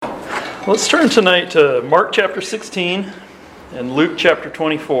Let's turn tonight to Mark chapter 16 and Luke chapter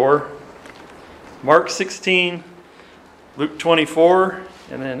 24. Mark 16, Luke 24,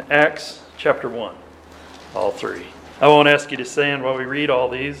 and then Acts chapter 1. All three. I won't ask you to stand while we read all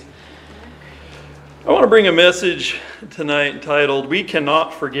these. I want to bring a message tonight entitled, "We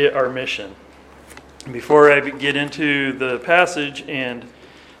Cannot Forget Our Mission." Before I get into the passage and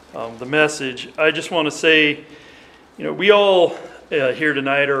the message, I just want to say, we all here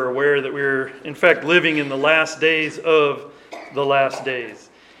tonight are aware that we're, in fact, living in the last days of the last days.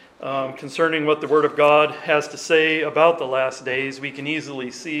 Concerning what the Word of God has to say about the last days, we can easily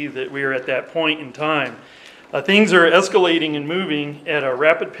see that we are at that point in time. Things are escalating and moving at a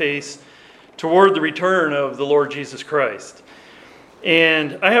rapid pace toward the return of the Lord Jesus Christ.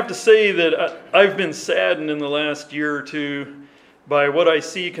 And I have to say that I've been saddened in the last year or two by what I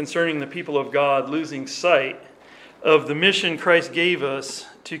see concerning the people of God losing sight of the mission Christ gave us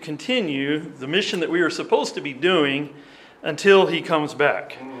to continue the mission that we are supposed to be doing until He comes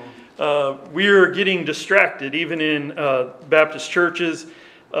back. We are getting distracted, even in Baptist churches,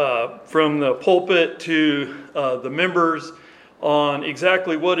 from the pulpit to the members, on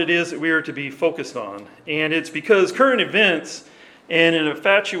exactly what it is that we are to be focused on. And it's because current events and an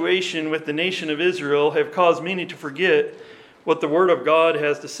infatuation with the nation of Israel have caused many to forget what the Word of God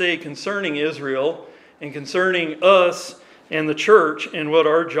has to say concerning Israel and concerning us and the church and what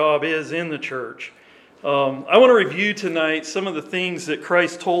our job is in the church. I want to review tonight some of the things that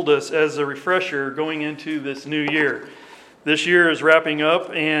Christ told us as a refresher going into this new year. This year is wrapping up,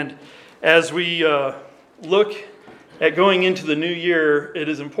 and as we look at going into the new year, it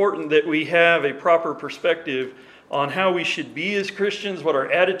is important that we have a proper perspective on how we should be as Christians, what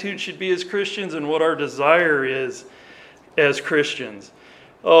our attitude should be as Christians, and what our desire is as Christians.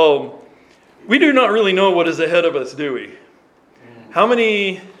 We do not really know what is ahead of us, do we? How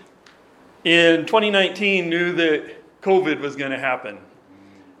many in 2019 knew that COVID was going to happen?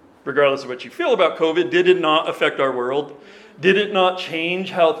 Regardless of what you feel about COVID, did it not affect our world? Did it not change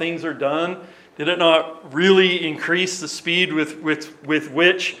how things are done? Did it not really increase the speed with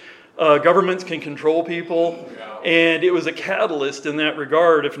which governments can control people? And it was a catalyst in that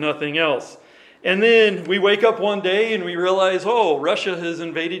regard, if nothing else. And then we wake up one day and we realize, Russia has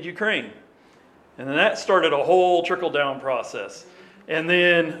invaded Ukraine. And then that started a whole trickle-down process. And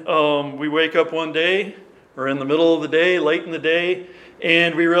then we wake up one day, or in the middle of the day, late in the day,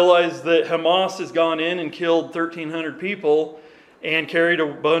 and we realize that Hamas has gone in and killed 1,300 people and carried a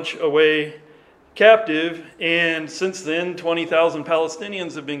bunch away captive. And since then, 20,000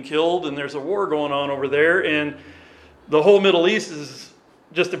 Palestinians have been killed, and there's a war going on over there. And the whole Middle East is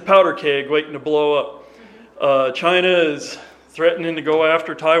just a powder keg waiting to blow up. China is threatening to go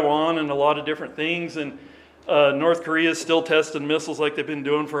after Taiwan and a lot of different things. And North Korea is still testing missiles like they've been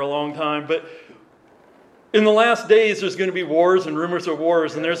doing for a long time. But in the last days, there's going to be wars and rumors of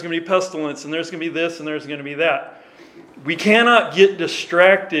wars, and there's going to be pestilence, and there's going to be this, and there's going to be that. We cannot get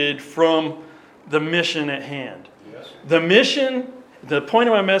distracted from the mission at hand. Yes. The mission, the point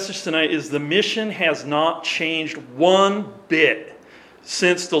of my message tonight is the mission has not changed one bit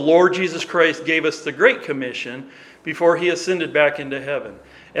since the Lord Jesus Christ gave us the Great Commission before He ascended back into heaven.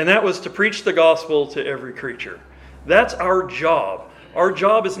 And that was to preach the gospel to every creature. That's our job. Our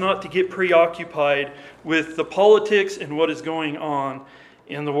job is not to get preoccupied with the politics and what is going on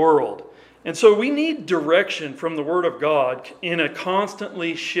in the world. And so we need direction from the Word of God in a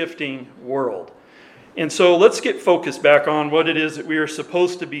constantly shifting world. And so let's get focused back on what it is that we are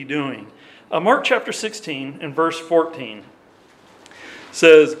supposed to be doing. Mark chapter 16 and verse 14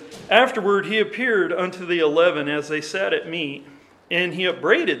 says, "Afterward he appeared unto the 11 as they sat at meat, and he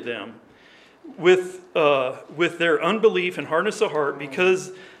upbraided them with their unbelief and hardness of heart,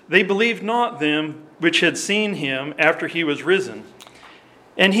 because they believed not them which had seen him after he was risen.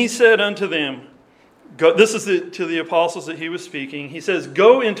 And he said unto them," this is to the apostles that he was speaking, he says,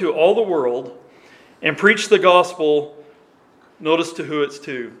 "Go into all the world and preach the gospel," notice to who it's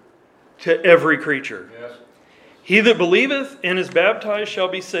to every creature. Yes. "He that believeth and is baptized shall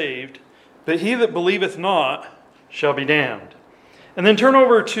be saved, but he that believeth not shall be damned." And then turn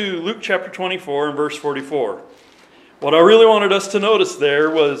over to Luke chapter 24 and verse 44. What I really wanted us to notice there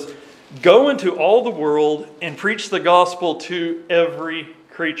was, go into all the world and preach the gospel to every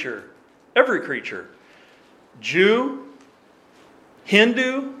creature. Every creature. Jew,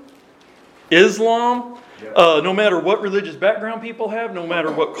 Hindu, Islam, no matter what religious background people have, no matter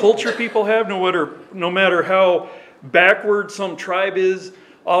what culture people have, no matter how backward some tribe is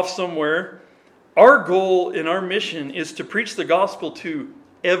off somewhere, our goal in our mission is to preach the gospel to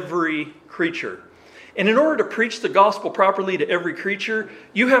every creature. And in order to preach the gospel properly to every creature,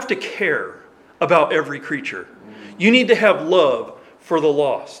 you have to care about every creature. You need to have love for the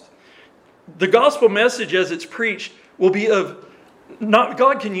lost. The gospel message as it's preached will be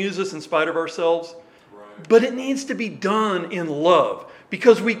God can use us in spite of ourselves, but it needs to be done in love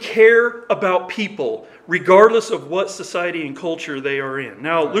because we care about people regardless of what society and culture they are in.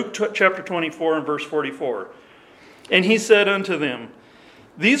 Now, Luke chapter 24 and verse 44. And he said unto them,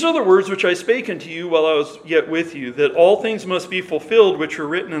 These are the words which I spake unto you while I was yet with you, that all things must be fulfilled which are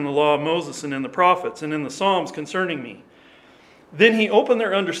written in the law of Moses and in the prophets and in the Psalms concerning me. Then he opened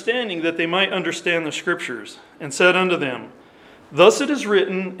their understanding that they might understand the Scriptures, and said unto them, Thus it is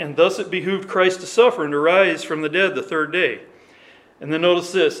written, and thus it behooved Christ to suffer and to rise from the dead the third day. And then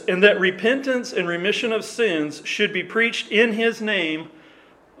notice this, and that repentance and remission of sins should be preached in his name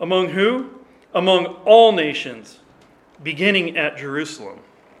among who? Among all nations, beginning at Jerusalem.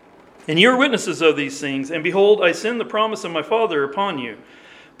 And ye are witnesses of these things, and behold, I send the promise of my Father upon you.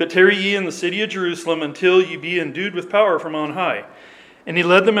 But tarry ye in the city of Jerusalem until ye be endued with power from on high. And he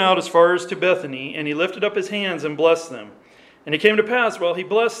led them out as far as to Bethany, and he lifted up his hands and blessed them. And it came to pass, while he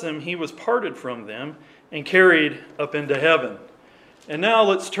blessed them, he was parted from them and carried up into heaven. And now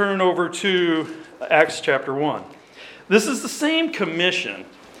let's turn over to Acts chapter 1. This is the same commission,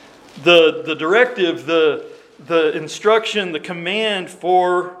 the directive, the instruction, the command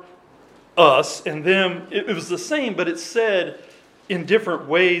for us and them. It was the same, but it's said in different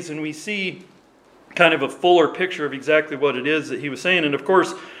ways, and we see kind of a fuller picture of exactly what it is that he was saying. And of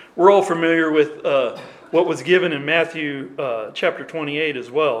course, we're all familiar with what was given in Matthew chapter 28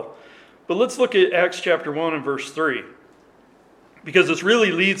 as well. But let's look at Acts chapter 1 and verse 3. Because this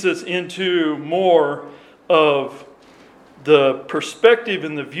really leads us into more of the perspective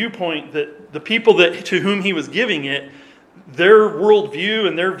and the viewpoint that the people to whom he was giving it, their worldview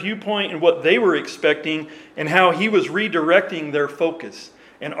and their viewpoint and what they were expecting, and how he was redirecting their focus.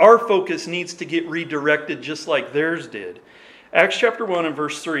 And our focus needs to get redirected just like theirs did. Acts chapter 1 and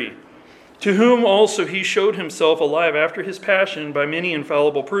verse 3. To whom also he showed himself alive after his passion by many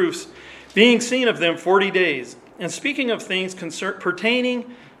infallible proofs, being seen of them 40 days, and speaking of things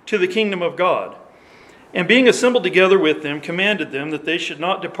pertaining to the kingdom of God. And being assembled together with them, commanded them that they should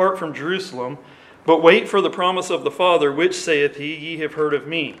not depart from Jerusalem, but wait for the promise of the Father, which saith he, Ye have heard of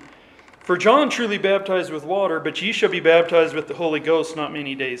me. For John truly baptized with water, but ye shall be baptized with the Holy Ghost not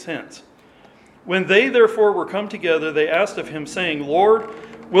many days hence. When they therefore were come together, they asked of him, saying, Lord,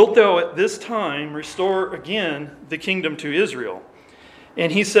 wilt thou at this time restore again the kingdom to Israel?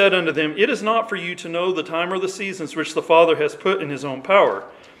 And he said unto them, It is not for you to know the time or the seasons which the Father has put in his own power.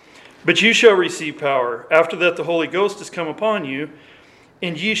 But ye shall receive power. After that the Holy Ghost is come upon you,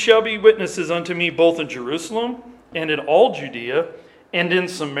 and ye shall be witnesses unto me both in Jerusalem, and in all Judea, and in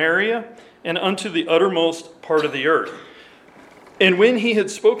Samaria, and unto the uttermost part of the earth. And when he had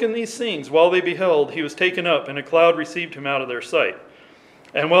spoken these things, while they beheld, he was taken up, and a cloud received him out of their sight.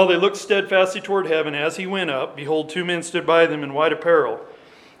 And while they looked steadfastly toward heaven, as he went up, behold, 2 men stood by them in white apparel,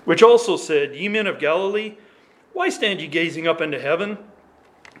 which also said, Ye men of Galilee, why stand ye gazing up into heaven?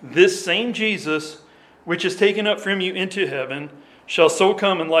 This same Jesus, which is taken up from you into heaven, shall so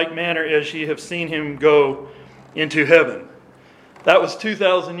come in like manner as ye have seen him go into heaven. That was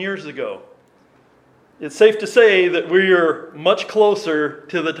 2,000 years ago. It's safe to say that we are much closer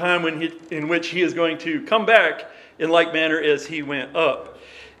to the time in which he is going to come back in like manner as he went up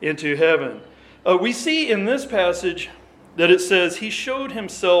into heaven. We see in this passage that it says, He showed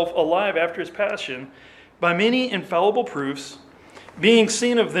himself alive after his passion by many infallible proofs, being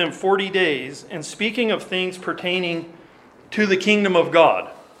seen of them 40 days, and speaking of things pertaining to the kingdom of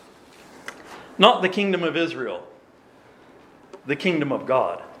God. Not the kingdom of Israel. The kingdom of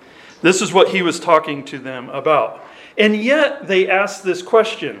God. This is what he was talking to them about. And yet they asked this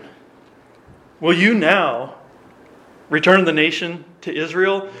question, Will you now return the nation to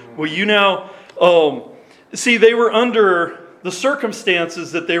Israel? Will you now... See, they were under the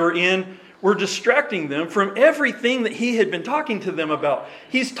circumstances that they were in were distracting them from everything that he had been talking to them about.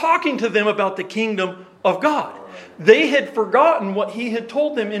 He's talking to them about the kingdom of God. They had forgotten what he had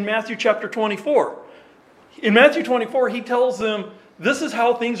told them in Matthew chapter 24. In Matthew 24, he tells them, this is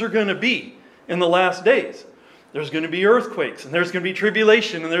how things are going to be in the last days. There's going to be earthquakes, and there's going to be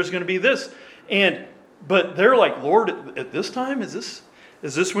tribulation, and there's going to be this. But they're like, Lord, at this time, is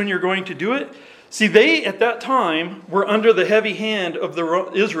this when you're going to do it? See, they at that time were under the heavy hand of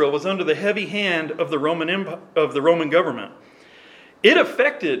Israel was under the heavy hand of the Roman government. It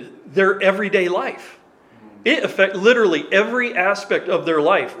affected their everyday life. It affected literally every aspect of their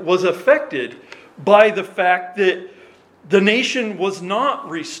life was affected by the fact that the nation was not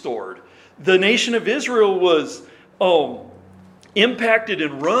restored. the nation of Israel was impacted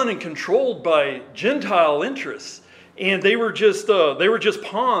and run and controlled by Gentile interests. And they were just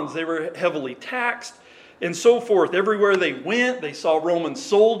pawns. They were heavily taxed and so forth. Everywhere they went, they saw Roman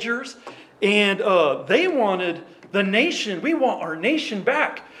soldiers. And they wanted the nation. We want our nation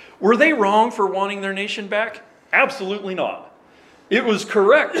back. Were they wrong for wanting their nation back? Absolutely not. It was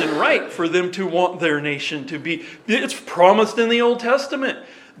correct and right for them to want their nation to be. It's promised in the Old Testament.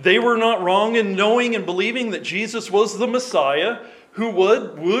 They were not wrong in knowing and believing that Jesus was the Messiah who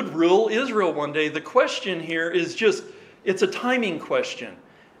would rule Israel one day. The question here is just, it's a timing question.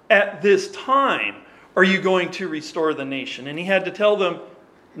 At this time, are you going to restore the nation? And he had to tell them,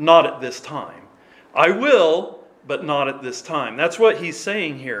 not at this time. I will, but not at this time. That's what he's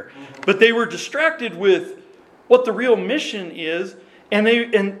saying here. But they were distracted with what the real mission is, and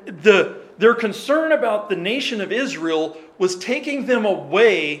their concern about the nation of Israel was taking them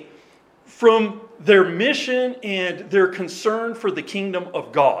away from their mission and their concern for the kingdom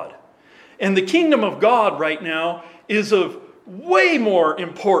of God. And the kingdom of God right now is of way more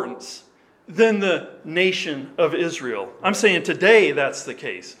importance than the nation of Israel. I'm saying today that's the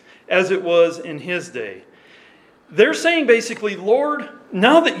case, as it was in his day. They're saying basically, Lord,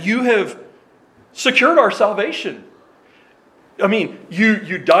 now that you have secured our salvation, I mean,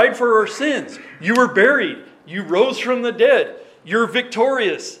 you died for our sins. You were buried. You rose from the dead. You're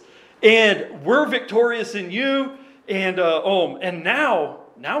victorious. And we're victorious in you. And now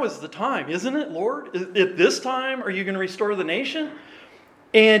is the time, isn't it, Lord? At this time, are you going to restore the nation?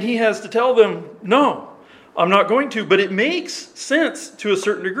 And he has to tell them, no, I'm not going to. But it makes sense to a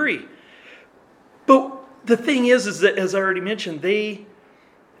certain degree. But the thing is that, as I already mentioned, they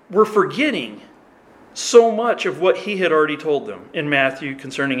were forgetting so much of what he had already told them in Matthew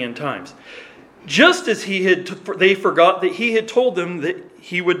concerning end times. Just as they forgot that he had told them that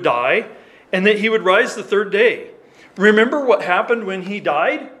he would die and that he would rise the third day. Remember what happened when he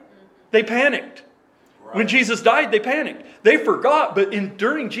died? They panicked. Right. When Jesus died, they panicked. They forgot, but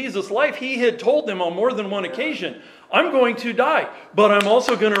during Jesus' life, he had told them on more than one occasion, I'm going to die, but I'm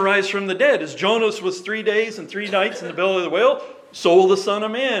also going to rise from the dead. As Jonas was 3 days and 3 nights in the belly of the whale, so will the Son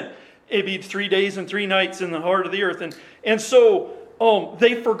of Man. It'd be 3 days and 3 nights in the heart of the earth. And so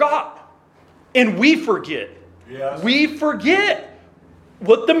they forgot. And we forget. Yes. We forget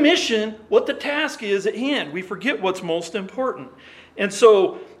what the mission, what the task is at hand. We forget what's most important. And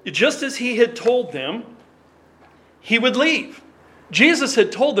so, just as he had told them, he would leave. Jesus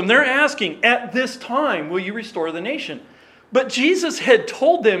had told them, they're asking, at this time, will you restore the nation? But Jesus had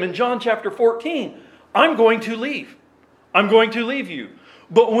told them in John chapter 14, I'm going to leave. I'm going to leave you.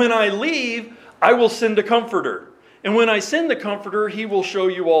 But when I leave, I will send a comforter. And when I send the comforter, he will show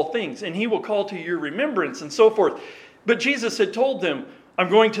you all things. And he will call to your remembrance and so forth. But Jesus had told them, I'm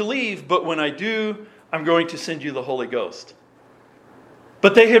going to leave, but when I do, I'm going to send you the Holy Ghost.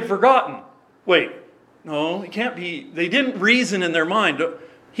 But they had forgotten. Wait, no, it can't be. They didn't reason in their mind.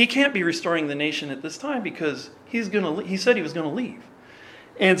 He can't be restoring the nation at this time because he said he was going to leave.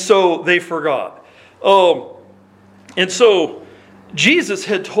 And so they forgot. And so Jesus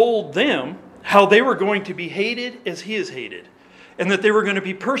had told them how they were going to be hated as he is hated. And that they were going to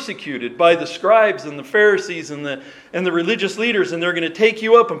be persecuted by the scribes and the Pharisees and the religious leaders. And they're going to take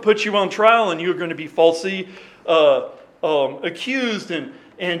you up and put you on trial. And you're going to be falsely accused.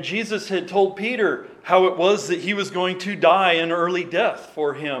 And Jesus had told Peter how it was that he was going to die an early death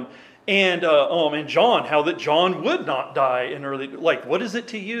for him. And John, how that John would not die an early death. Like, what is it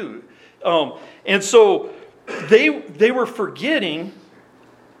to you? And so they were forgetting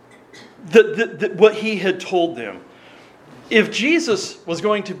what he had told them. If Jesus was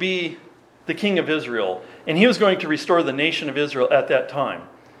going to be the king of Israel, and he was going to restore the nation of Israel at that time,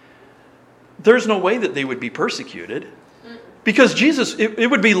 there's no way that they would be persecuted. Because Jesus, it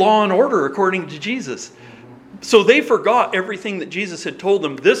would be law and order according to Jesus. So they forgot everything that Jesus had told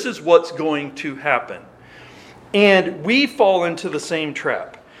them. This is what's going to happen. And we fall into the same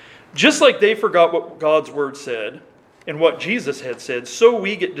trap. Just like they forgot what God's word said and what Jesus had said, so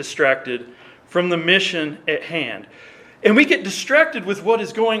we get distracted from the mission at hand. And we get distracted with what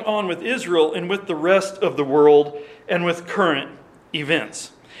is going on with Israel and with the rest of the world and with current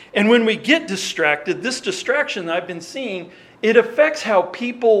events. And when we get distracted, this distraction that I've been seeing, it affects how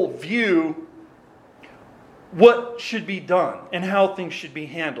people view what should be done and how things should be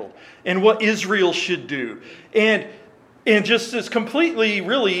handled and what Israel should do. And just this completely,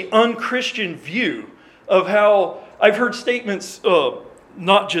 really un-Christian view of how I've heard statements,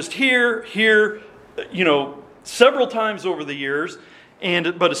 not just here, several times over the years,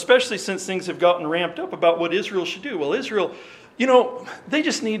 but especially since things have gotten ramped up about what Israel should do. Well, Israel, they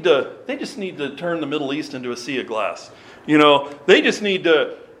just need to turn the Middle East into a sea of glass. They just need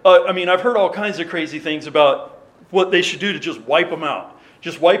to, I've heard all kinds of crazy things about what they should do to just wipe them out.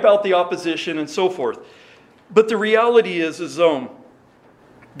 Just wipe out the opposition and so forth. But the reality is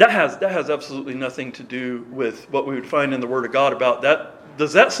that has absolutely nothing to do with what we would find in the Word of God about that.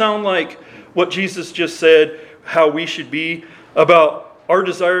 Does that sound like what Jesus just said, how we should be, about our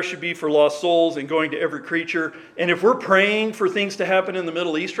desire should be for lost souls and going to every creature? And if we're praying for things to happen in the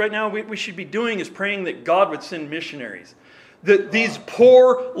Middle East right now, what we should be doing is praying that God would send missionaries. That these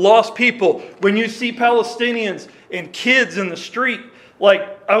poor, lost people, when you see Palestinians and kids in the street,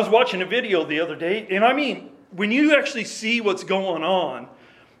 like I was watching a video the other day, and when you actually see what's going on,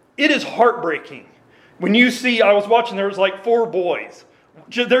 it is heartbreaking. When you see, I was watching, there was like 4 boys.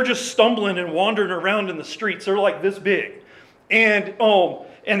 They're just stumbling and wandering around in the streets. They're like this big. And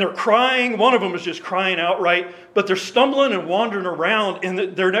they're crying. One of them is just crying outright. But they're stumbling and wandering around,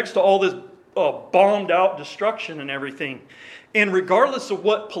 and they're next to all this bombed out destruction and everything. And regardless of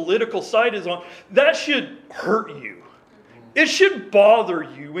what political side is on, that should hurt you. It should bother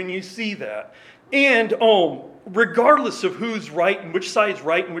you when you see that. And regardless of who's right and which side's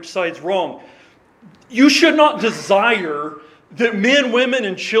right and which side's wrong, you should not desire that men, women,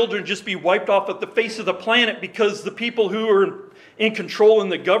 and children just be wiped off at the face of the planet because the people who are in control in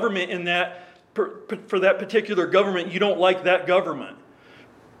the government in that for that particular government, you don't like that government.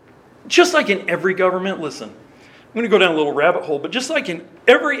 Just like in every government, listen, I'm going to go down a little rabbit hole, but just like in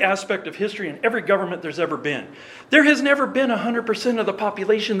every aspect of history and every government there's ever been, there has never been 100% of the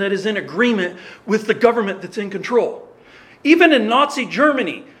population that is in agreement with the government that's in control. Even in Nazi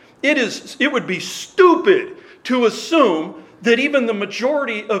Germany, it would be stupid to assume that even the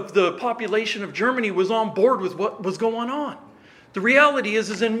majority of the population of Germany was on board with what was going on. The reality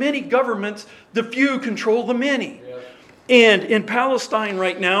is in many governments, the few control the many. Yeah. And in Palestine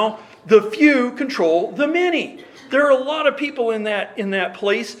right now, the few control the many. There are a lot of people in that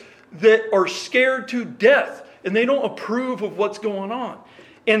place that are scared to death, and they don't approve of what's going on.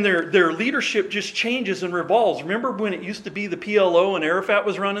 And their leadership just changes and revolves. Remember when it used to be the PLO and Arafat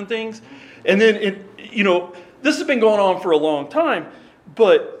was running things? And then, this has been going on for a long time,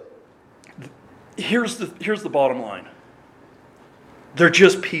 but here's the bottom line. They're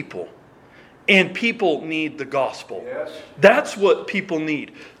just people. And people need the gospel. Yes. That's what people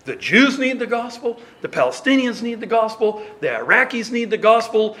need. The Jews need the gospel. The Palestinians need the gospel. The Iraqis need the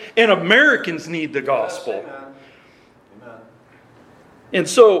gospel. And Americans need the gospel. Yes, amen. And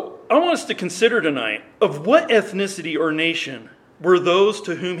so I want us to consider tonight, of what ethnicity or nation were those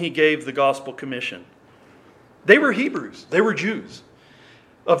to whom he gave the gospel commission? They were Hebrews. They were Jews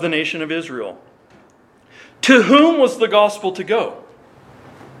of the nation of Israel. To whom was the gospel to go?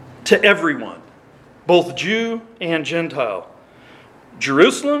 To everyone, both Jew and Gentile.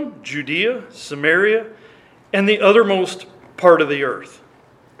 Jerusalem, Judea, Samaria, and the uttermost part of the earth.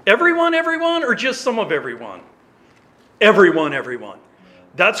 Everyone, or just some of everyone? Everyone.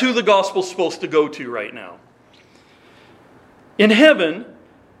 That's who the gospel's supposed to go to right now. In heaven,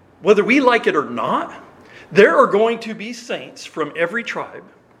 whether we like it or not, there are going to be saints from every tribe,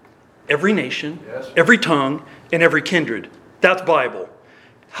 every nation, yes, every tongue, and every kindred. That's Bible.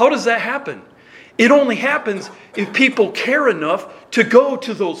 How does that happen? It only happens if people care enough to go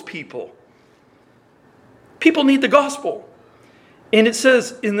to those people. People need the gospel. And it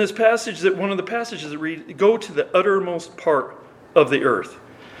says in this passage, that one of the passages that read, go to the uttermost part of the earth.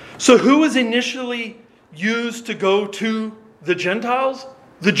 So who was initially used to go to the Gentiles?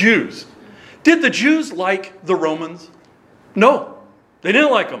 The Jews. Did the Jews like the Romans? No, they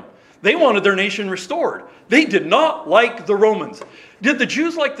didn't like them. They wanted their nation restored. They did not like the Romans. Did the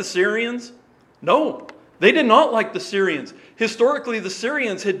Jews like the Syrians? No, they did not like the Syrians. Historically, the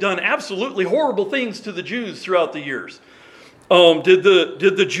Syrians had done absolutely horrible things to the Jews throughout the years. Did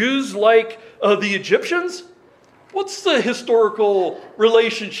the Jews like the Egyptians? What's the historical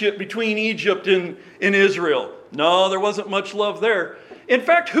relationship between Egypt and Israel? No, there wasn't much love there. In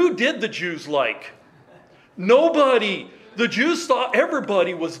fact, who did the Jews like? Nobody. The Jews thought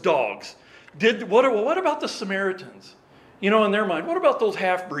everybody was dogs. What about the Samaritans? In their mind, what about those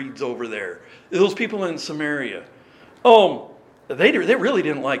half-breeds over there? Those people in Samaria? They really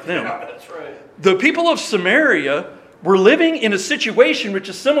didn't like them. Yeah, that's right. The people of Samaria were living in a situation which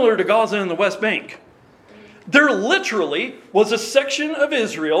is similar to Gaza and the West Bank. There literally was a section of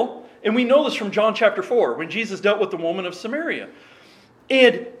Israel, and we know this from John chapter 4, when Jesus dealt with the woman of Samaria.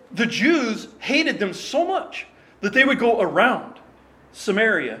 And the Jews hated them so much that they would go around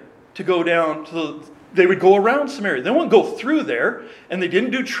Samaria to go down to they would go around Samaria. They wouldn't go through there, and they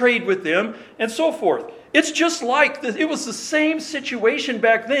didn't do trade with them, and so forth. It's just like this. It was the same situation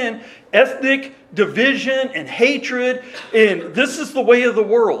back then. Ethnic division and hatred. And this is the way of the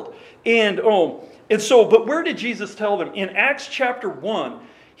world. But where did Jesus tell them? In Acts chapter 1,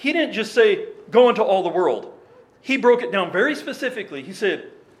 he didn't just say, go into all the world. He broke it down very specifically. He said,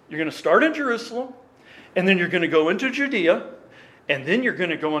 you're going to start in Jerusalem, and then you're going to go into Judea, and then you're going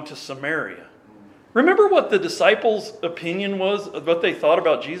to go into Samaria. Remember what the disciples' opinion was, of what they thought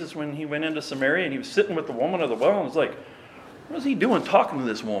about Jesus when he went into Samaria and he was sitting with the woman of the well and was like, what is he doing talking to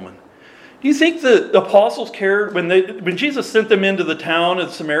this woman? Do you think the apostles cared when Jesus sent them into the town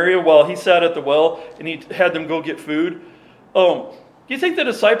of Samaria while he sat at the well and he had them go get food? Do you think the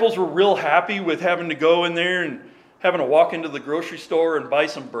disciples were real happy with having to go in there and having to walk into the grocery store and buy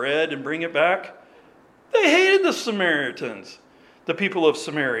some bread and bring it back? They hated the Samaritans, the people of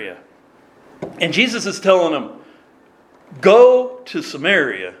Samaria. And Jesus is telling them, go to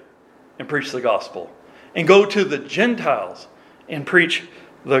Samaria and preach the gospel. And go to the Gentiles and preach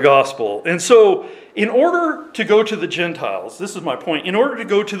the gospel. And so, in order to go to the Gentiles, this is my point, in order to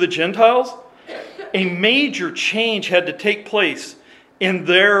go to the Gentiles, a major change had to take place in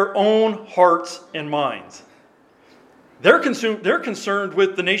their own hearts and minds. They're concerned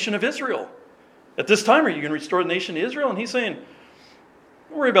with the nation of Israel. At this time, are you going to restore the nation of Israel? And he's saying,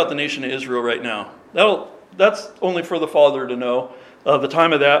 don't worry about the nation of Israel right now. That's only for the Father to know the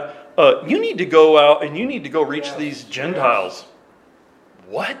time of that. You need to go out and you need to go reach these Gentiles.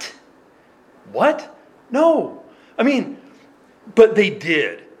 What? No. But they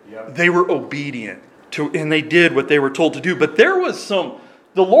did. Yep. They were obedient and they did what they were told to do. But the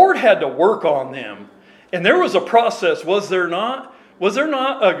Lord had to work on them. And there was a process, was there not? Was there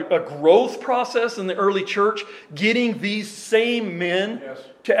not a growth process in the early church getting these same men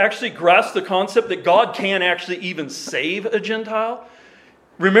to actually grasp the concept that God can actually even save a Gentile?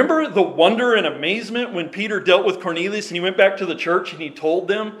 Remember the wonder and amazement when Peter dealt with Cornelius and he went back to the church and he told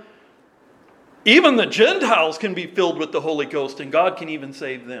them, even the Gentiles can be filled with the Holy Ghost and God can even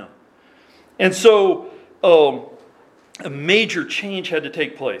save them. And so a major change had to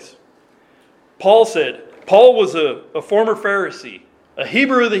take place. Paul was a former Pharisee, a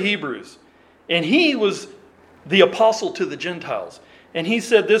Hebrew of the Hebrews, and he was the apostle to the Gentiles. And he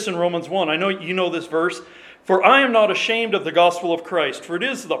said this in Romans 1. I know you know this verse. For I am not ashamed of the gospel of Christ, for it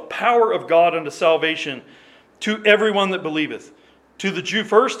is the power of God unto salvation to everyone that believeth, to the Jew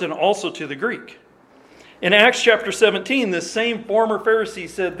first and also to the Greek. In Acts chapter 17, this same former Pharisee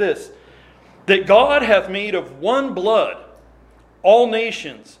said this, that God hath made of one blood all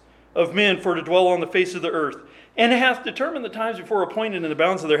nations of men for to dwell on the face of the earth, and hath determined the times before appointed in the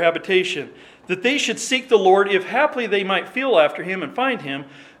bounds of their habitation, that they should seek the Lord, if haply they might feel after him and find him,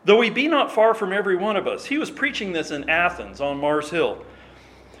 though he be not far from every one of us. He was preaching this in Athens on Mars Hill.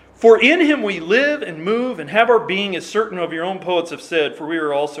 For in him we live and move and have our being, as certain of your own poets have said, for we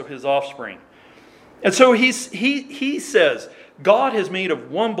are also his offspring. And so he says, God has made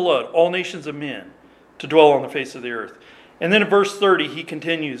of one blood all nations of men to dwell on the face of the earth. And then in verse 30, he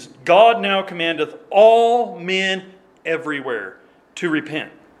continues, God now commandeth all men everywhere to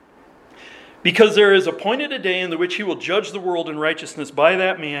repent, because there is appointed a day in the which he will judge the world in righteousness by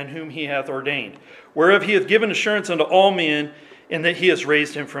that man whom he hath ordained, whereof he hath given assurance unto all men, in that he has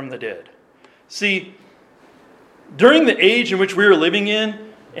raised him from the dead. See, during the age in which we are living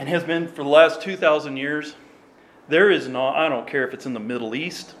in, and has been for the last 2,000 years, there is not, I don't care if it's in the Middle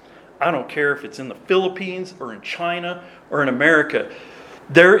East, I don't care if it's in the Philippines or in China or in America,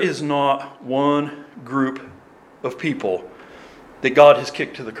 there is not one group of people that God has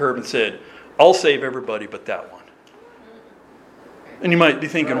kicked to the curb and said, I'll save everybody but that one. And you might be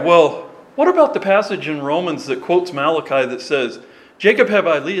thinking, well, what about the passage in Romans that quotes Malachi that says, Jacob have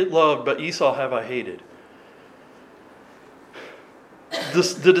I loved, but Esau have I hated?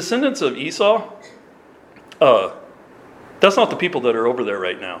 The descendants of Esau, that's not the people that are over there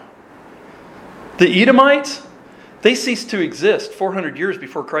right now. The Edomites, they ceased to exist 400 years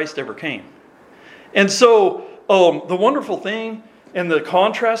before Christ ever came. And so the wonderful thing and the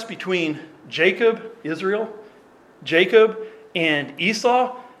contrast between Jacob, and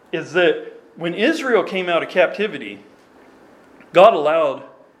Esau is that when Israel came out of captivity, God allowed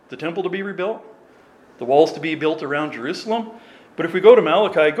the temple to be rebuilt, the walls to be built around Jerusalem. But if we go to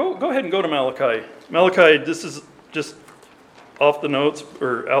Malachi, go ahead and go to Malachi. Malachi, this is just off the notes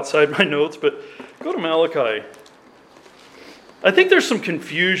or outside my notes, but go to Malachi. I think there's some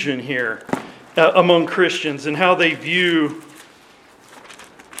confusion here among Christians and how they view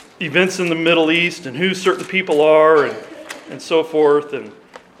events in the Middle East and who certain people are and so forth. And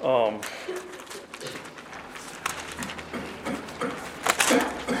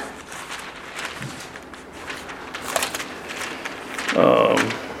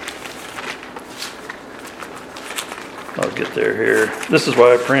get there here. This is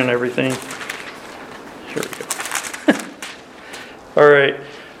why I print everything. Here we go. All right.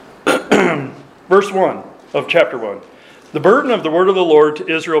 Verse 1 of chapter 1. The burden of the word of the Lord to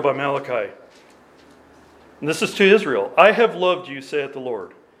Israel by Malachi. And this is to Israel. I have loved you, saith the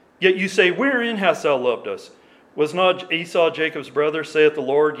Lord. Yet you say, wherein hast thou loved us? Was not Esau Jacob's brother, saith the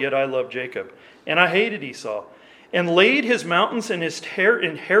Lord? Yet I loved Jacob. And I hated Esau, and laid his mountains and his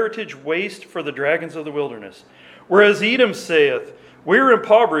heritage waste for the dragons of the wilderness. Whereas Edom saith, we are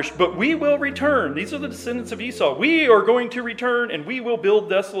impoverished, but we will return. These are the descendants of Esau. We are going to return, and we will build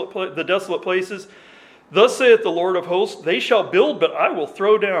the desolate places. Thus saith the Lord of hosts, they shall build, but I will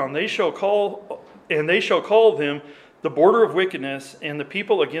throw down. They shall call them the border of wickedness, and the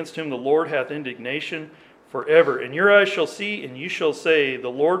people against whom the Lord hath indignation forever. And your eyes shall see, and you shall say, the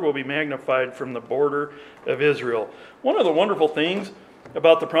Lord will be magnified from the border of Israel. One of the wonderful things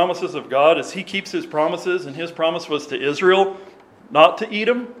about the promises of God is He keeps His promises, and His promise was to Israel, not to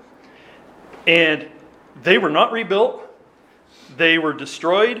Edom. And they were not rebuilt. They were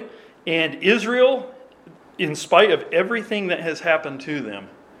destroyed. And Israel, in spite of everything that has happened to them,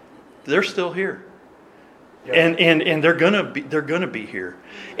 they're still here. Yeah. And they're gonna be here.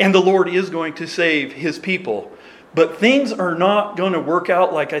 And the Lord is going to save His people. But things are not going to work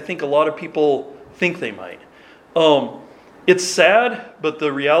out like I think a lot of people think they might. It's sad, but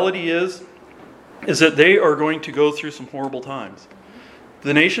the reality is that they are going to go through some horrible times.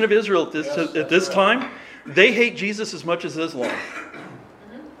 The nation of Israel at this time, they hate Jesus as much as Islam.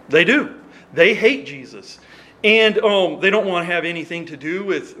 They do. They hate Jesus. And they don't want to have anything to do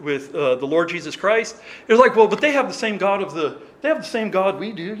with the Lord Jesus Christ. It's like, well, but they have the same God they have the same God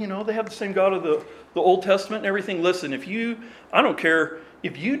we do. You know, they have the same God of the Old Testament and everything. Listen, I don't care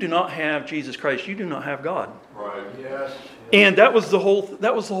if you do not have Jesus Christ, you do not have God. Right. Yes. And that was the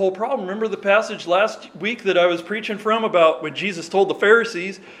whole problem. Remember the passage last week that I was preaching from about when Jesus told the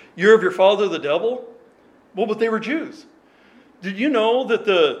Pharisees, "You're of your father the devil." Well, but they were Jews. Did you know that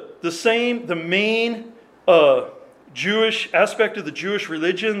the main Jewish aspect of the Jewish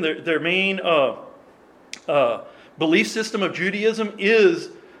religion, their main belief system of Judaism is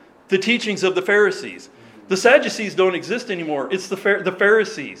the teachings of the Pharisees. The Sadducees don't exist anymore. It's the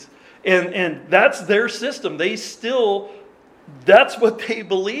Pharisees. And that's their system. That's what they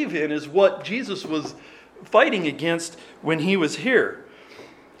believe in, is what Jesus was fighting against when He was here.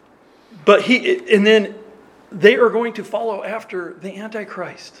 And then they are going to follow after the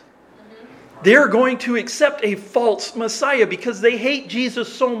Antichrist. They're going to accept a false Messiah because they hate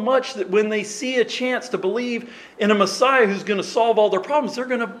Jesus so much that when they see a chance to believe in a Messiah who's going to solve all their problems, they're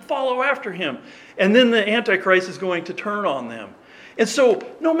going to follow after Him. And then the Antichrist is going to turn on them. And so,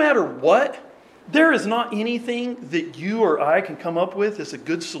 no matter what, there is not anything that you or I can come up with as a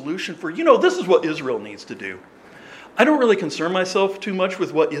good solution for, this is what Israel needs to do. I don't really concern myself too much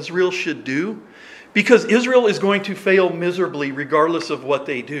with what Israel should do, because Israel is going to fail miserably regardless of what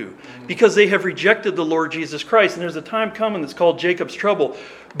they do. Because they have rejected the Lord Jesus Christ. And there's a time coming that's called Jacob's trouble.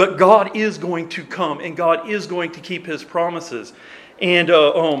 But God is going to come, and God is going to keep His promises. And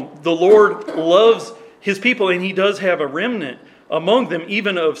the Lord loves His people, and He does have a remnant among them,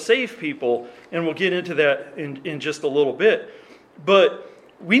 even of saved people. And we'll get into that in just a little bit. But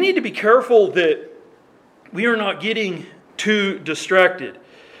we need to be careful that we are not getting too distracted.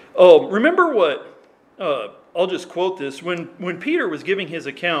 Remember what... I'll just quote this. When Peter was giving his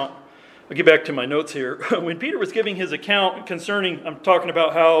account, I'll get back to my notes here. When Peter was giving his account concerning, I'm talking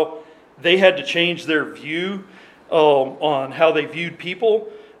about how they had to change their view on how they viewed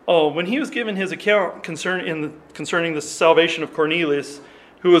people. When he was giving his account concerning the salvation of Cornelius,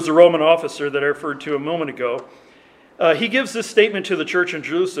 who was the Roman officer that I referred to a moment ago, he gives this statement to the church in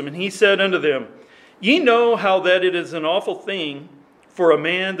Jerusalem, and he said unto them, "Ye know how that it is an awful thing for a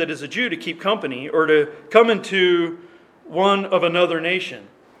man that is a Jew to keep company, or to come into one of another nation.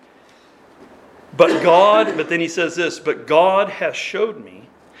 But then he says this, but God has showed me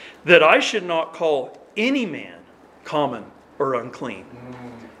that I should not call any man common or unclean."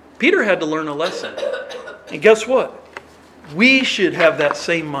 Peter had to learn a lesson. And guess what? We should have that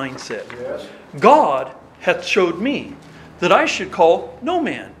same mindset. Yes. God hath showed me that I should call no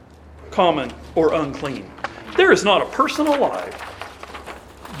man common or unclean. There is not a person alive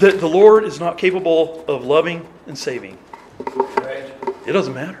that the Lord is not capable of loving and saving. Right. It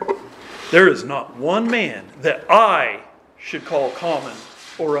doesn't matter. There is not one man that I should call common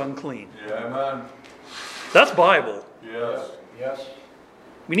or unclean. Yeah, man. That's Bible. Yes. Yes.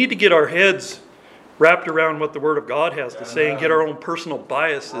 We need to get our heads wrapped around what the Word of God has to say and get our own personal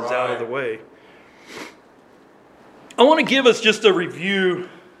biases out of the way. I want to give us just a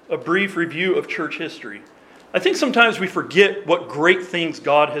brief review of church history. I think sometimes we forget what great things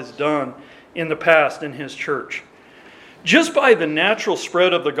God has done in the past in His church. Just by the natural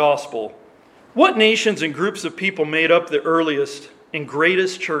spread of the gospel, what nations and groups of people made up the earliest and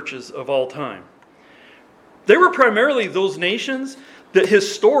greatest churches of all time? They were primarily those nations that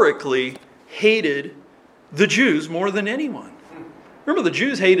historically hated the Jews more than anyone. Remember, the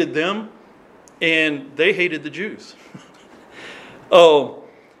Jews hated them, and they hated the Jews.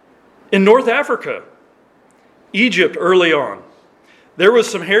 In North Africa, Egypt early on, there was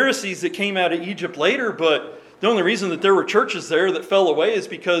some heresies that came out of Egypt later, but the only reason that there were churches there that fell away is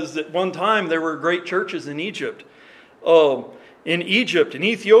because at one time there were great churches in Egypt. In Egypt, in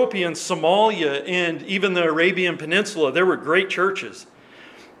Ethiopia, and Somalia, and even the Arabian Peninsula, there were great churches.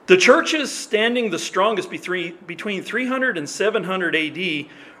 The churches standing the strongest between 300 and 700 AD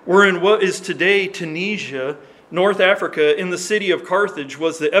were in what is today Tunisia, North Africa. In the city of Carthage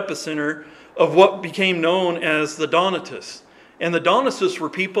was the epicenter of what became known as the Donatists. And the Donatists were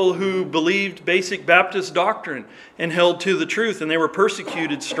people who believed basic Baptist doctrine and held to the truth, and they were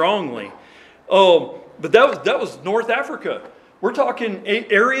persecuted strongly. But that was North Africa. We're talking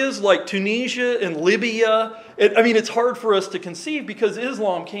areas like Tunisia and Libya. It's hard for us to conceive because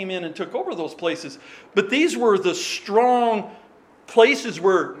Islam came in and took over those places. But these were the strong places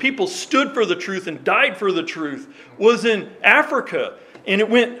where people stood for the truth and died for the truth, was in Africa. And it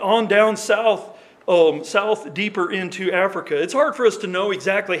went on down south deeper into Africa. It's hard for us to know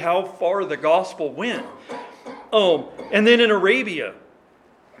exactly how far the gospel went. And then in Arabia,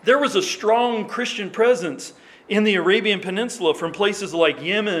 there was a strong Christian presence in the Arabian Peninsula from places like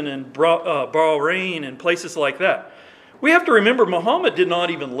Yemen and Bahrain and places like that. We have to remember Muhammad did not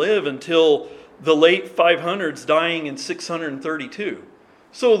even live until the late 500s, dying in 632.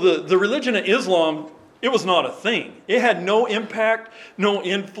 So the religion of Islam, it was not a thing. It had no impact, no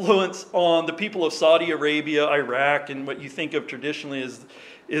influence on the people of Saudi Arabia, Iraq, and what you think of traditionally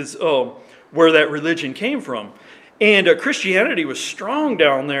is where that religion came from. And Christianity was strong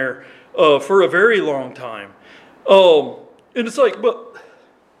down there for a very long time. And it's like, but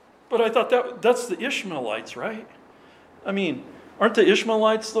I thought that's the Ishmaelites, right? Aren't the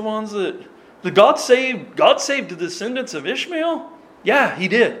Ishmaelites the ones that God saved the descendants of Ishmael? Yeah, He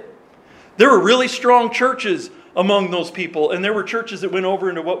did. There were really strong churches among those people, and there were churches that went over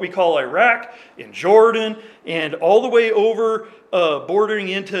into what we call Iraq, in Jordan, and all the way over bordering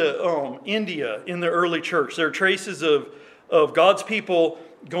into India in the early church. There are traces of God's people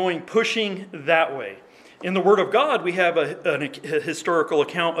pushing that way. In the Word of God, we have a historical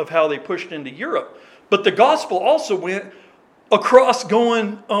account of how they pushed into Europe. But the gospel also went across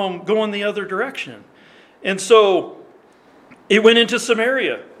going the other direction. And so it went into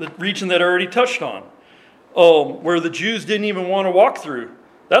Samaria, the region that I already touched on, where the Jews didn't even want to walk through.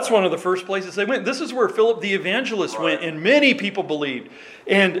 That's one of the first places they went. This is where Philip the Evangelist went, and many people believed.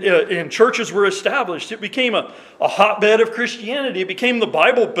 And churches were established. It became a hotbed of Christianity. It became the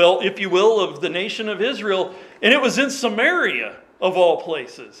Bible Belt, if you will, of the nation of Israel. And it was in Samaria, of all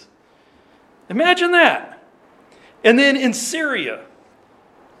places. Imagine that. And then in Syria.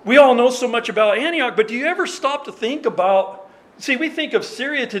 We all know so much about Antioch, but do you ever stop to think about... See, we think of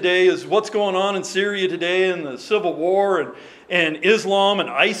Syria today as what's going on in Syria today and the civil war and Islam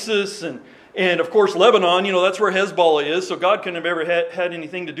and ISIS and of course Lebanon. That's where Hezbollah is, so God couldn't have ever had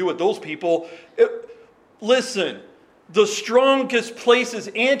anything to do with those people. Listen, the strongest place is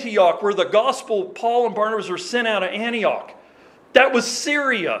Antioch, where the gospel, Paul and Barnabas were sent out of Antioch. That was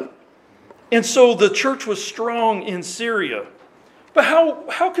Syria. And so the church was strong in Syria. But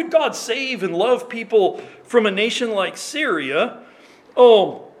how could God save and love people from a nation like Syria?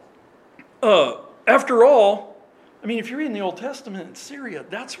 After all, if you read in the Old Testament in Syria,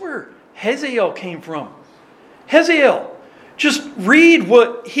 that's where Hazael came from. Hazael. Just read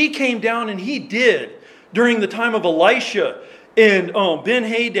what he came down and he did during the time of Elisha and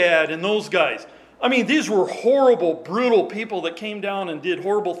Ben-Hadad and those guys. These were horrible, brutal people that came down and did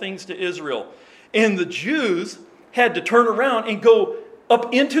horrible things to Israel. And the Jews had to turn around and go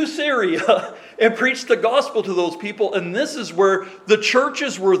up into Syria and preach the gospel to those people. And this is where the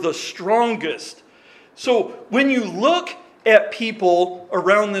churches were the strongest. So when you look at people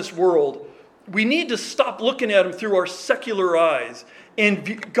around this world, we need to stop looking at them through our secular eyes.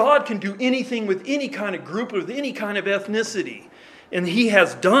 And God can do anything with any kind of group, with any kind of ethnicity. And He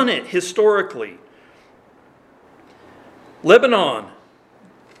has done it historically. Lebanon,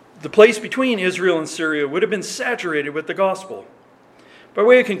 the place between Israel and Syria, would have been saturated with the gospel. By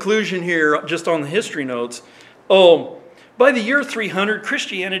way of conclusion here, just on the history notes, by the year 300,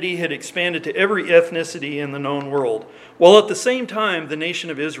 Christianity had expanded to every ethnicity in the known world, while at the same time the nation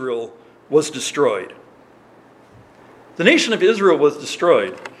of Israel was destroyed. The nation of Israel was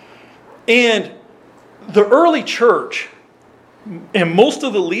destroyed. And the early church, and most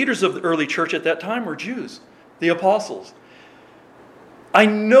of the leaders of the early church at that time were Jews, the apostles. I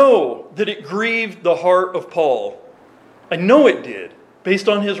know that it grieved the heart of Paul. I know it did, based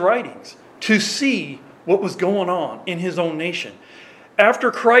on his writings, to see what was going on in his own nation.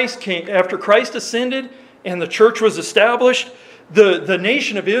 After Christ ascended and the church was established, the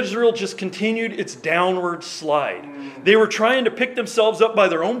nation of Israel just continued its downward slide. They were trying to pick themselves up by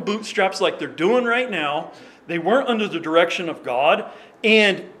their own bootstraps like they're doing right now. They weren't under the direction of God,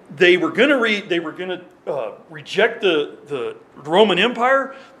 and they were going to reject the Roman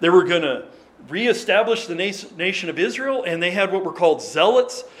Empire. They were going to reestablish the nation of Israel, and they had what were called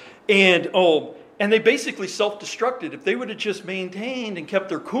zealots, and they basically self-destructed. If they would have just maintained and kept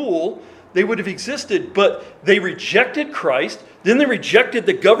their cool, they would have existed. But they rejected Christ, then they rejected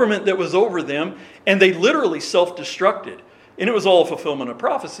the government that was over them, and they literally self-destructed. And it was all a fulfillment of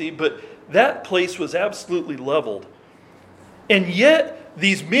prophecy, but that place was absolutely leveled. And yet,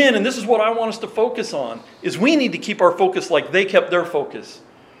 these men, and this is what I want us to focus on, is we need to keep our focus like they kept their focus.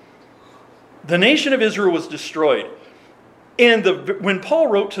 The nation of Israel was destroyed. And when Paul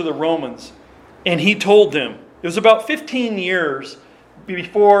wrote to the Romans, and he told them, it was about 15 years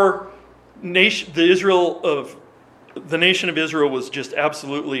before the nation of Israel was just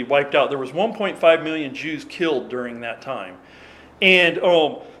absolutely wiped out. There was 1.5 million Jews killed during that time. And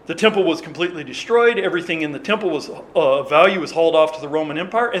the temple was completely destroyed. Everything in the temple was value was hauled off to the Roman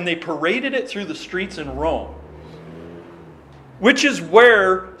Empire, and they paraded it through the streets in Rome, which is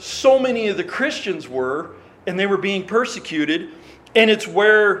where so many of the Christians were, and they were being persecuted. And it's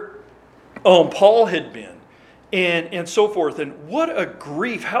where Paul had been, and so forth. And what a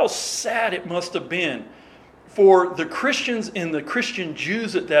grief, how sad it must have been for the Christians and the Christian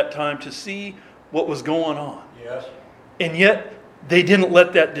Jews at that time to see what was going on. Yes. And yet, they didn't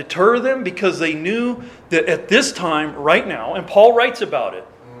let that deter them, because they knew that at this time, right now, and Paul writes about it.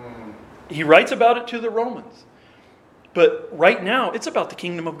 He writes about it to the Romans. But right now, it's about the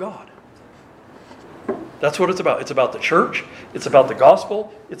kingdom of God. That's what it's about. It's about the church. It's about the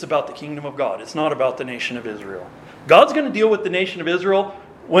gospel. It's about the kingdom of God. It's not about the nation of Israel. God's going to deal with the nation of Israel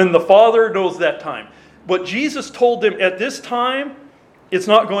when the Father knows that time. What Jesus told them at this time, it's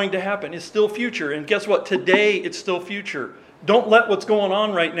not going to happen. It's still future. And guess what? Today, it's still future. Don't let what's going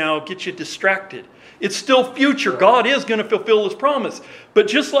on right now get you distracted. It's still future. God is going to fulfill His promise. But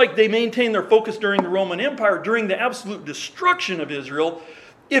just like they maintained their focus during the Roman Empire, during the absolute destruction of Israel,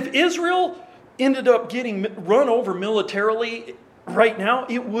 if Israel ended up getting run over militarily right now,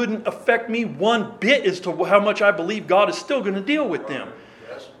 it wouldn't affect me one bit as to how much I believe God is still going to deal with them.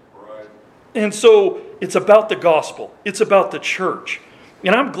 Yes, right. And so it's about the gospel. It's about the church.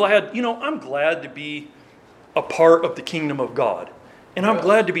 And I'm glad to be a part of the kingdom of God. And I'm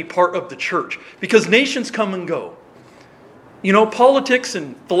glad to be part of the church, because nations come and go. Politics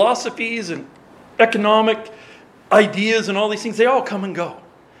and philosophies and economic ideas and all these things, they all come and go.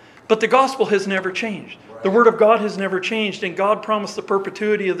 But the gospel has never changed. The word of God has never changed, and God promised the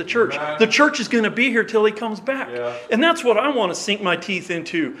perpetuity of the church. Amen. The church is going to be here till He comes back. Yeah. And that's what I want to sink my teeth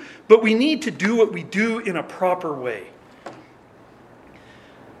into. But we need to do what we do in a proper way.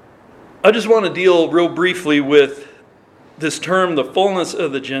 I just want to deal real briefly with this term, the fullness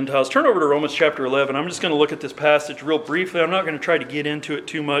of the Gentiles. Turn over to Romans chapter 11. I'm just going to look at this passage real briefly. I'm not going to try to get into it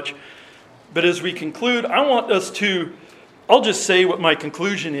too much. But as we conclude, I'll just say what my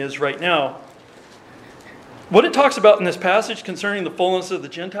conclusion is right now. What it talks about in this passage concerning the fullness of the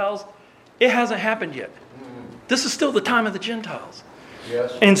Gentiles, it hasn't happened yet. This is still the time of the Gentiles.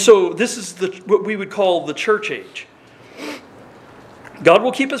 Yes. And so this is what we would call the church age. God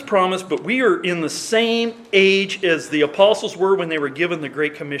will keep His promise, but we are in the same age as the apostles were when they were given the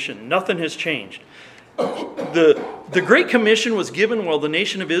Great Commission. Nothing has changed. The Great Commission was given while the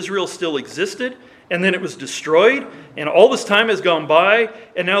nation of Israel still existed, and then it was destroyed, and all this time has gone by,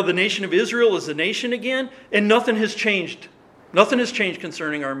 and now the nation of Israel is a nation again, and nothing has changed. Nothing has changed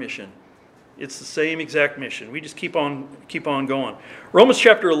concerning our mission. It's the same exact mission. We just keep on going. Romans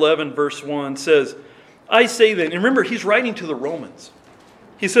chapter 11, verse 1 says, I say then, and remember, he's writing to the Romans.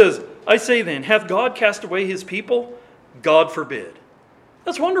 He says, I say then, hath God cast away His people? God forbid.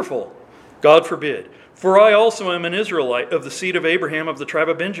 That's wonderful. God forbid. For I also am an Israelite of the seed of Abraham of the tribe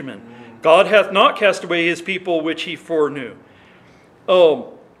of Benjamin. God hath not cast away His people which He foreknew. I'm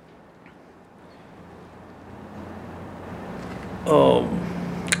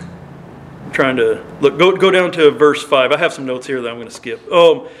trying to look. Go down to verse 5. I have some notes here that I'm going to skip.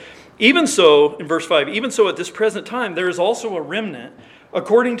 Even so, in verse 5, even so at this present time there is also a remnant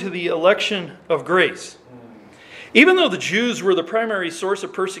according to the election of grace. Even though the Jews were the primary source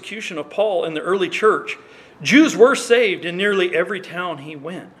of persecution of Paul in the early church, Jews were saved in nearly every town he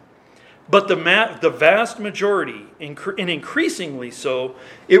went. But the vast majority, and increasingly so,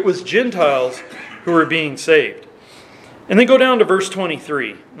 it was Gentiles who were being saved. And then go down to verse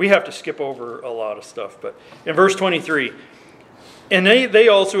 23. We have to skip over a lot of stuff, but in verse 23, and they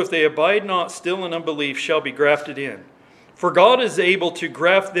also, if they abide not still in unbelief, shall be grafted in. For God is able to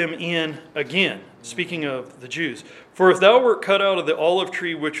graft them in again. Speaking of the Jews. For if thou wert cut out of the olive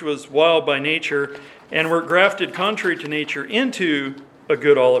tree which was wild by nature, and wert grafted contrary to nature into a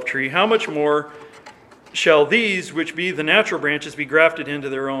good olive tree, how much more shall these, which be the natural branches, be grafted into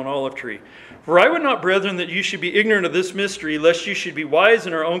their own olive tree? For I would not, brethren, that you should be ignorant of this mystery, lest you should be wise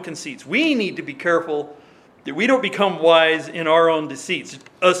in our own conceits. We need to be careful that we don't become wise in our own deceits,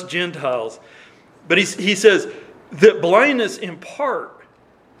 us Gentiles. But he says that blindness in part,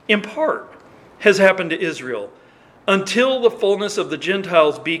 has happened to Israel, until the fullness of the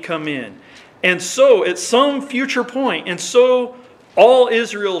Gentiles be come in. And so, at some future point, and so all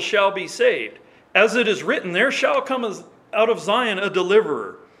Israel shall be saved. As it is written, there shall come out of Zion a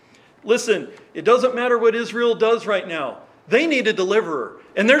deliverer. Listen, it doesn't matter what Israel does right now. They need a deliverer,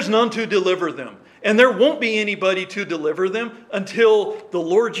 and there's none to deliver them. And there won't be anybody to deliver them until the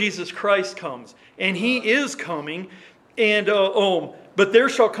Lord Jesus Christ comes. And He is coming. And but there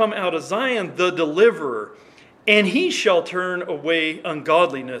shall come out of Zion the deliverer, and He shall turn away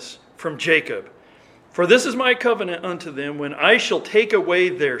ungodliness from Jacob. For this is my covenant unto them, when I shall take away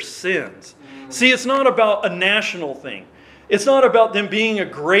their sins. See, it's not about a national thing. It's not about them being a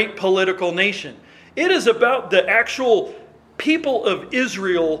great political nation. It is about the actual people of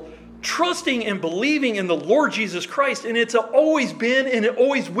Israel trusting and believing in the Lord Jesus Christ. And it's always been, and it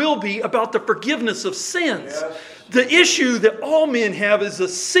always will be, about the forgiveness of sins. Yes. The issue that all men have is a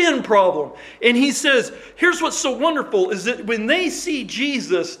sin problem. And he says, here's what's so wonderful, is that when they see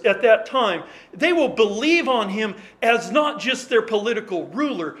Jesus at that time, they will believe on Him as not just their political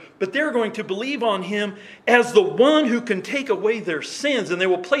ruler, but they're going to believe on Him as the one who can take away their sins. And they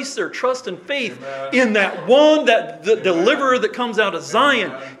will place their trust and faith in that one, the deliverer that comes out of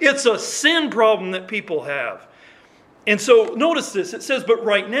Zion. It's a sin problem that people have. And so notice this. It says, but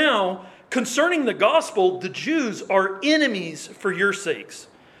right now, concerning the gospel, the Jews are enemies for your sakes.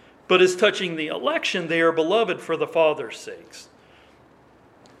 But as touching the election, they are beloved for the Father's sakes.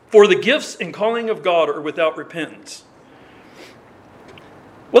 For the gifts and calling of God are without repentance.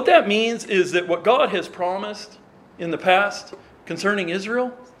 What that means is that what God has promised in the past concerning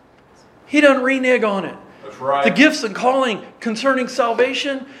Israel, He doesn't renege on it. That's right. The gifts and calling concerning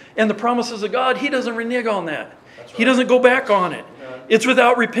salvation and the promises of God, He doesn't renege on that. That's right. He doesn't go back on it. It's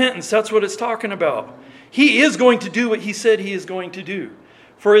without repentance. That's what it's talking about. He is going to do what He said He is going to do.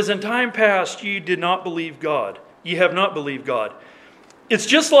 For as in time past ye did not believe God, ye have not believed God. It's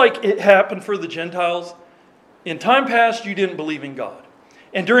just like it happened for the Gentiles. In time past you didn't believe in God.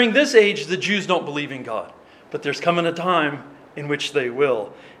 And during this age the Jews don't believe in God. But there's coming a time in which they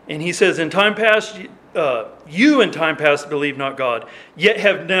will. And he says, in time past, you in time past believed not God, yet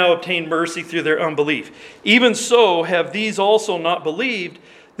have now obtained mercy through their unbelief. Even so have these also not believed,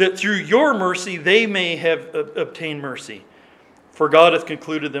 that through your mercy they may have obtained mercy. For God hath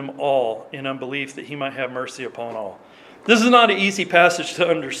concluded them all in unbelief, that He might have mercy upon all. This is not an easy passage to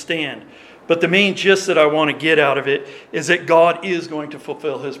understand, but the main gist that I want to get out of it is that God is going to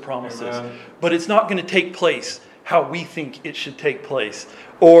fulfill His promises. Amen. But it's not going to take place how we think it should take place,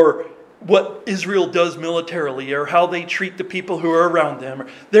 or what Israel does militarily, or how they treat the people who are around them.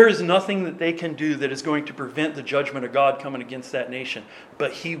 There is nothing that they can do that is going to prevent the judgment of God coming against that nation.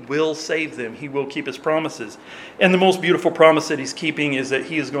 But He will save them. He will keep His promises. And the most beautiful promise that He's keeping is that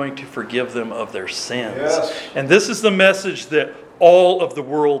He is going to forgive them of their sins. Yes. And this is the message that all of the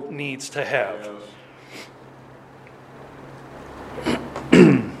world needs to have. Yes.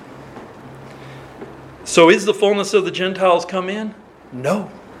 So is the fullness of the Gentiles come in?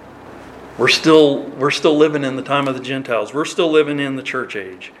 No. We're still living in the time of the Gentiles. We're still living in the church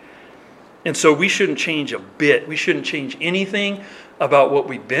age. And so we shouldn't change a bit. We shouldn't change anything about what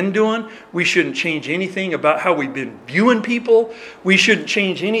we've been doing. We shouldn't change anything about how we've been viewing people. We shouldn't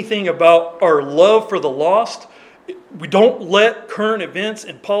change anything about our love for the lost. We don't let current events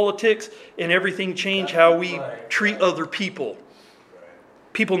and politics and everything change how we treat other people.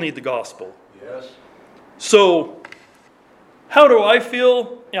 People need the gospel. Yes. So, how do I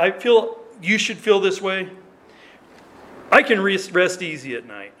feel? I feel you should feel this way. I can rest easy at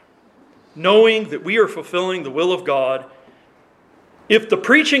night, knowing that we are fulfilling the will of God if the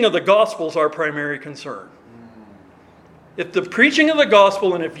preaching of the gospel is our primary concern. If the preaching of the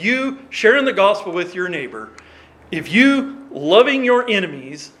gospel, and if you sharing the gospel with your neighbor If you loving your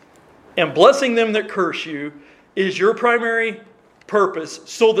enemies and blessing them that curse you is your primary purpose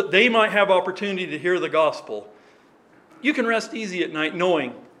so that they might have opportunity to hear the gospel, you can rest easy at night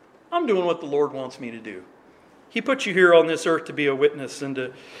knowing I'm doing what the Lord wants me to do. He put you here on this earth to be a witness.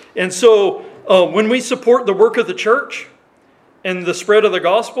 And so when we support the work of the church and the spread of the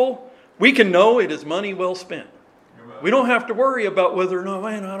gospel, we can know it is money well spent. We don't have to worry about whether or not,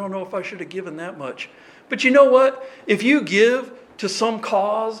 man, I don't know if I should have given that much. But you know what? If you give to some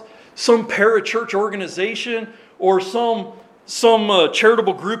cause, some parachurch organization, or some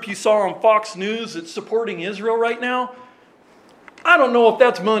charitable group you saw on Fox News that's supporting Israel right now, I don't know if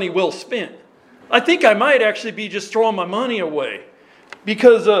that's money well spent. I think I might actually be just throwing my money away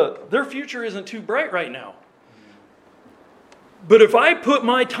because their future isn't too bright right now. But if I put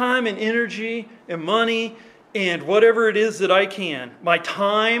my time and energy and money and whatever it is that I can, my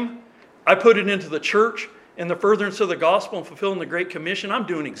time, I put it into the church and the furtherance of the gospel and fulfilling the Great Commission, I'm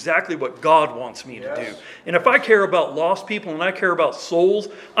doing exactly what God wants me to do. And if I care about lost people and I care about souls,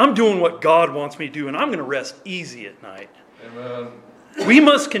 I'm doing what God wants me to do, and I'm going to rest easy at night. Amen. We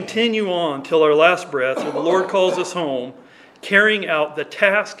must continue on till our last breath, and the Lord calls us home, carrying out the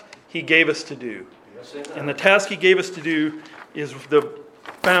task He gave us to do. And the task He gave us to do is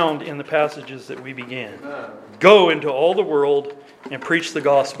found in the passages that we began. Go into all the world and preach the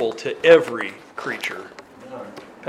gospel to every creature.